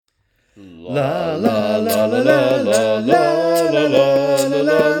La la la la la la la la la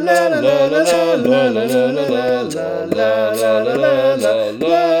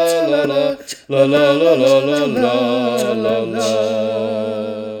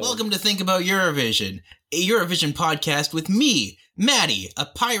Welcome to Think About Eurovision, a Eurovision podcast with me, Maddie, a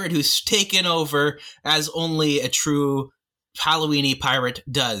pirate who's taken over as only a true Halloween-y pirate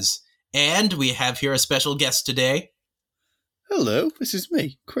does. And we have here a special guest today. Hello, this is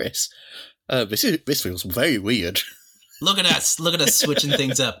me, Chris. This feels very weird. Look at us switching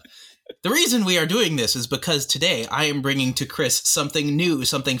things up. The reason we are doing this is because today I am bringing to Chris something new,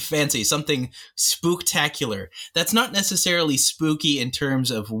 something fancy, something spooktacular. That's not necessarily spooky in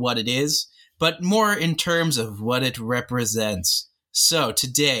terms of what it is, but more in terms of what it represents. So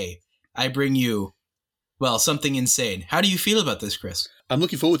today I bring you, well, something insane. How do you feel about this, Chris? I'm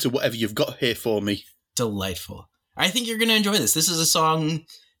looking forward to whatever you've got here for me. Delightful. I think you're going to enjoy this. This is a song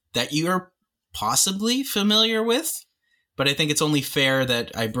that you're possibly familiar with, but I think it's only fair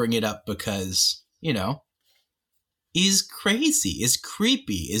that I bring it up because, you know, is crazy, is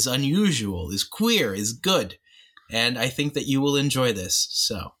creepy, is unusual, is queer, is good. And I think that you will enjoy this.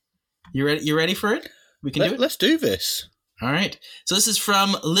 So, you ready for it? We can do it? Let's do this. All right. So this is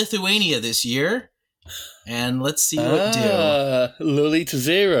from Lithuania this year. And let's see what do. Lolita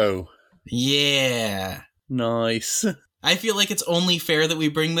Zero. Yeah. Nice. I feel like it's only fair that we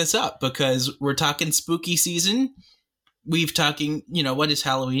bring this up because we're talking spooky season. We've talking, you know, what is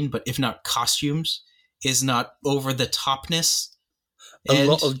Halloween, but if not costumes, is not over the topness. A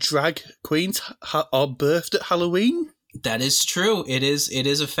lot of drag queens are birthed at Halloween. That is true. It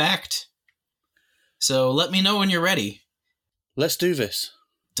is a fact. So let me know when you're ready. Let's do this.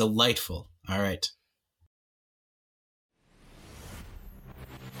 Delightful. All right.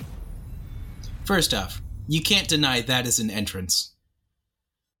 First off, you can't deny that is an entrance.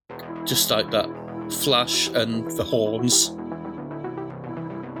 Just like that flash and the horns.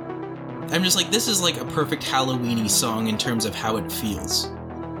 I'm just like, this is like a perfect Halloween-y song in terms of how it feels.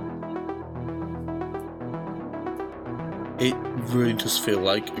 It really does feel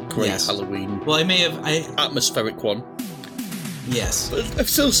like a great Halloween. Well, atmospheric one. Yes. But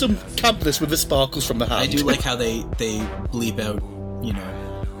there's still some campness with the sparkles from the hand. I do like how they bleep out, you know,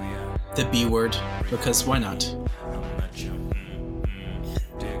 the B word, because why not?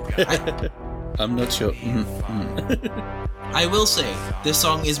 I'm not sure. I will say, this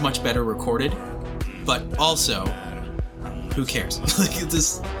song is much better recorded, but also, who cares? Like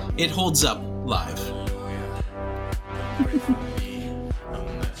this, it holds up live.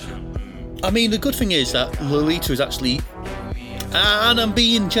 I mean, the good thing is that Lolita is actually, and I'm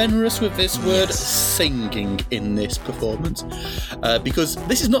being generous with this word, singing in this performance. Because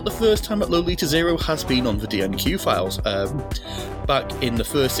this is not the first time that Lolita Zero has been on the DNQ files. Back in the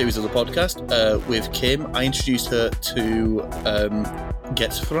first series of the podcast with Kim, I introduced her to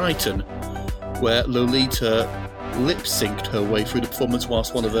Gets Frightened, where Lolita lip-synced her way through the performance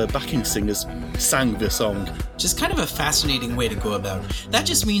whilst one of her backing singers sang the song. Just kind of a fascinating way to go about it. That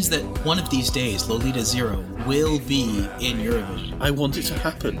just means that one of these days, Lolita Zero will be in Eurovision. I want it to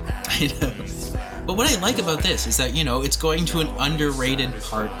happen. I know. But what I like about this is that, you know, it's going to an underrated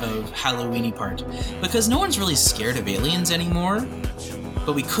part of Halloween-y part. Because no one's really scared of aliens anymore,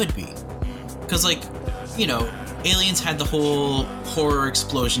 but we could be. Because, like, you know, aliens had the whole horror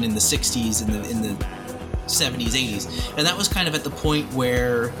explosion in the 60s and in the 70s, 80s, and that was kind of at the point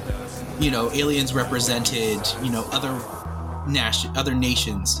where, you know, aliens represented, you know, other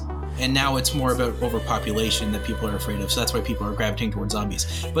nations, and now it's more about overpopulation that people are afraid of, so that's why people are gravitating towards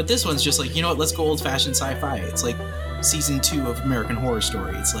zombies. But this one's just like, you know what, let's go old-fashioned sci-fi. It's like season 2 of American Horror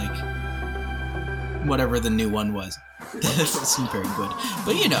Story. It's like whatever the new one was. That wasn't very good,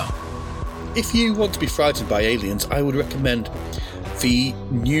 but you know. If you want to be frightened by aliens, I would recommend the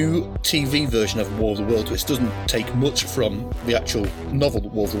new TV version of War of the Worlds, which doesn't take much from the actual novel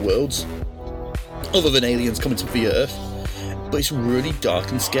War of the Worlds, other than aliens coming to the Earth, but it's really dark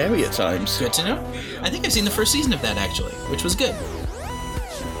and scary at times. Good to know. I think I've seen the first season of that, actually, which was good.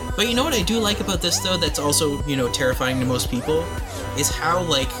 But you know what I do like about this, though, that's also, you know, terrifying to most people, is how,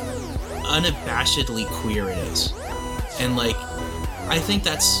 like, unabashedly queer it is. And, like, I think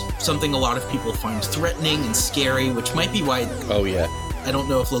that's something a lot of people find threatening and scary, which might be why... Oh, yeah. I don't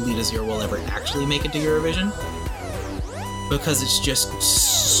know if Lolita Zero will ever actually make it to Eurovision. Because it's just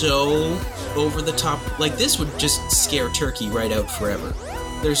so over the top. Like, this would just scare Turkey right out forever.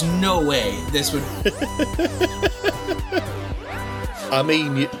 There's no way this would... I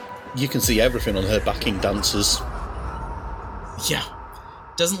mean, you can see everything on her backing dancers. Yeah.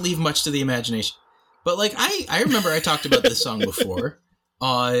 Doesn't leave much to the imagination. But, like, I remember I talked about this song before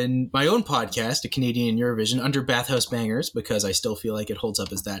on my own podcast, A Canadian Eurovision, under Bathhouse Bangers, because I still feel like it holds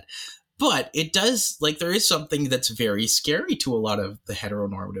up as that. But it does, like, there is something that's very scary to a lot of the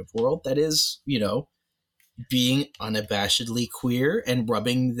heteronormative world that is, you know, being unabashedly queer and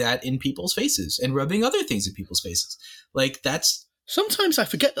rubbing that in people's faces and rubbing other things in people's faces. Like, that's... Sometimes I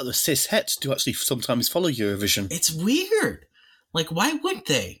forget that the cis hets do actually sometimes follow Eurovision. It's weird. Like, why would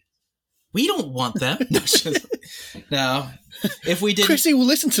they? We don't want them. No, if we didn't... Chrissy will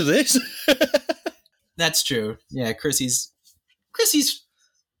listen to this. That's true. Yeah, Chrissy's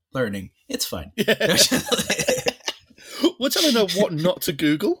learning. It's fine. Yeah. We're telling her what not to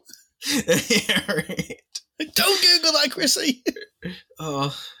Google. Yeah, right. Don't Google that, Chrissy.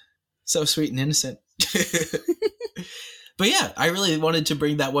 Oh, so sweet and innocent. But yeah, I really wanted to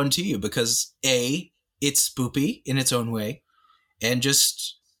bring that one to you because A, it's spoopy in its own way, and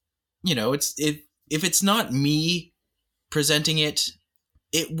just, you know, if it's not me presenting it,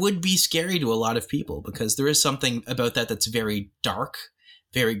 it would be scary to a lot of people because there is something about that that's very dark,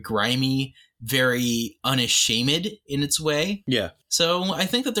 very grimy, very unashamed in its way. Yeah. So I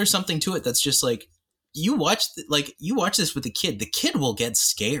think that there's something to it that's just like, you watch this with a kid, the kid will get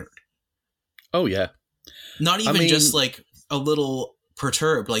scared. Oh, yeah. Not even just like a little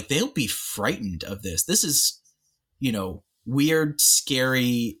perturbed, like they'll be frightened of this. This is, you know, weird,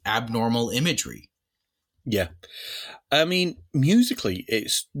 scary, abnormal imagery. Yeah. I mean, musically,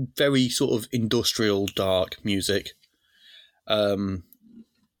 it's very sort of industrial, dark music. Very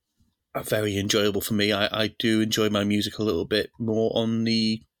enjoyable for me. I do enjoy my music a little bit more on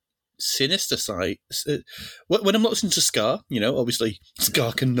the sinister side. When I'm not listening to ska, you know, obviously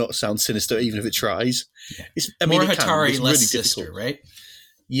ska cannot sound sinister even if it tries. More Hatari, less really sister, difficult. Right?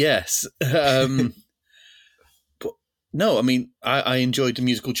 Yes. But no, I mean, I enjoyed the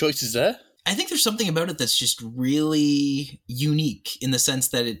musical choices there. I think there's something about it that's just really unique in the sense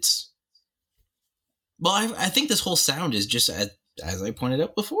that it's... Well, I think this whole sound is just, as I pointed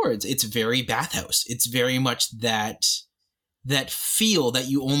out before, it's very Bathhouse. It's very much that feel that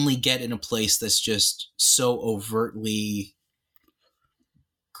you only get in a place that's just so overtly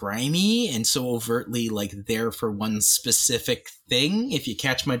grimy and so overtly like there for one specific thing, if you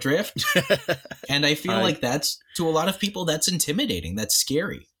catch my drift. And I feel like that's, to a lot of people, that's intimidating. That's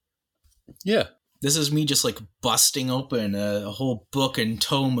scary. Yeah. This is me just like busting open a whole book and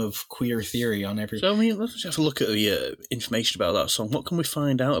tome of queer theory on every... So, I mean, let's just have a look at the information about that song. What can we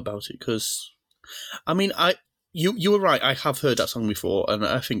find out about it? Because, I mean, You were right. I have heard that song before, and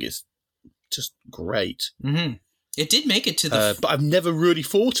I think it's just great. Mm-hmm. It did make it to the... but I've never really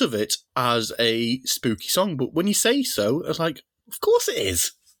thought of it as a spooky song. But when you say so, I was like, of course it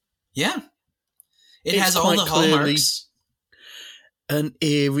is. Yeah. It's has all the hallmarks. An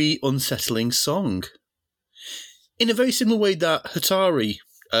eerie, unsettling song. In a very similar way that Hatari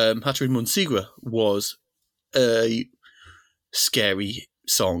Monsigra was a scary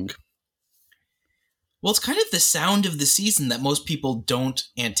song. Well, it's kind of the sound of the season that most people don't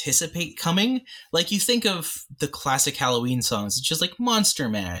anticipate coming. Like, you think of the classic Halloween songs, it's just like Monster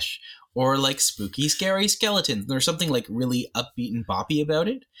Mash, or like Spooky Scary Skeletons. There's something like really upbeat and boppy about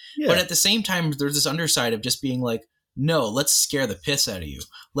it. Yeah. But at the same time, there's this underside of just being like, no, let's scare the piss out of you.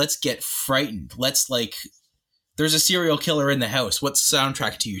 Let's get frightened. Let's like... There's a serial killer in the house. What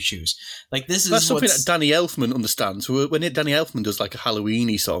soundtrack do you choose? Like, this is That's something that Danny Elfman understands. When Danny Elfman does like a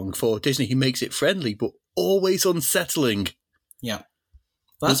Halloween-y song for Disney, he makes it friendly, but always unsettling. Yeah.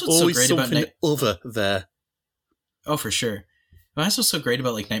 Well, that's There's what's always so great something about other there. Oh, for sure. Well, that's what's so great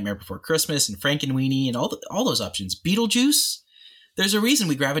about like Nightmare Before Christmas and Frankenweenie and all those options. Beetlejuice. There's a reason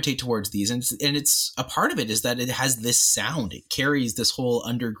we gravitate towards these, and it's a part of it is that it has this sound. It carries this whole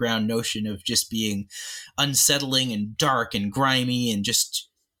underground notion of just being unsettling and dark and grimy and just,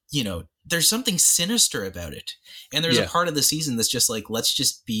 you know, there's something sinister about it. And there's a part of the season that's just like, let's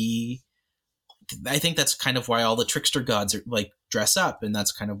just be... I think that's kind of why all the trickster gods are like dress up, and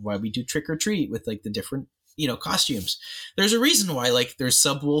that's kind of why we do trick or treat with like the different, you know, costumes. There's a reason why like there's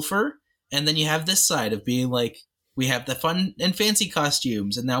Subwoofer, and then you have this side of being like, we have the fun and fancy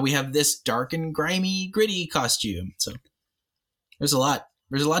costumes, and now we have this dark and grimy, gritty costume. So there's a lot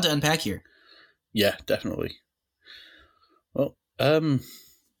to unpack here. Yeah, definitely. Well,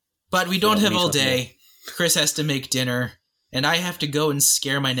 but we don't have all day. Chris has to make dinner, and I have to go and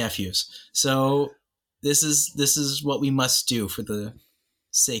scare my nephews. So this is what we must do for the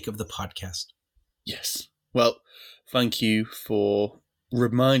sake of the podcast. Yes. Well, thank you for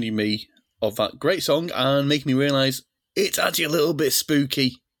reminding me of that great song and making me realise it's actually a little bit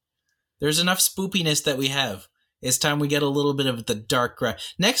spooky. There's enough spoopiness that we have. It's time we get a little bit of the dark...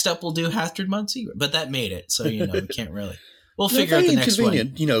 Next up, we'll do Hastrid Monsigra, but that made it, so, you know, we can't really... We'll figure out very the next one.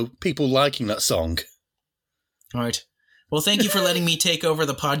 inconvenient, people liking that song. All right. Well, thank you for letting me take over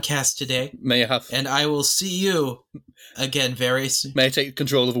the podcast today. May I have? And I will see you again very soon. May I take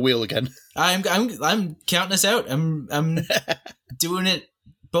control of the wheel again? I'm counting us out. I'm doing it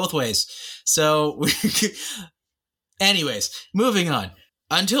both ways. So, anyways, moving on.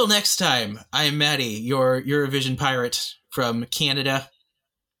 Until next time, I am Maddie, your Eurovision pirate from Canada,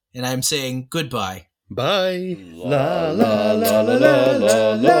 and I'm saying goodbye. Bye. La la la la la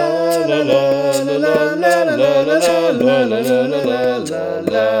la la la la la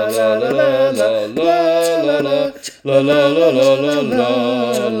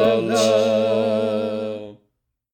la la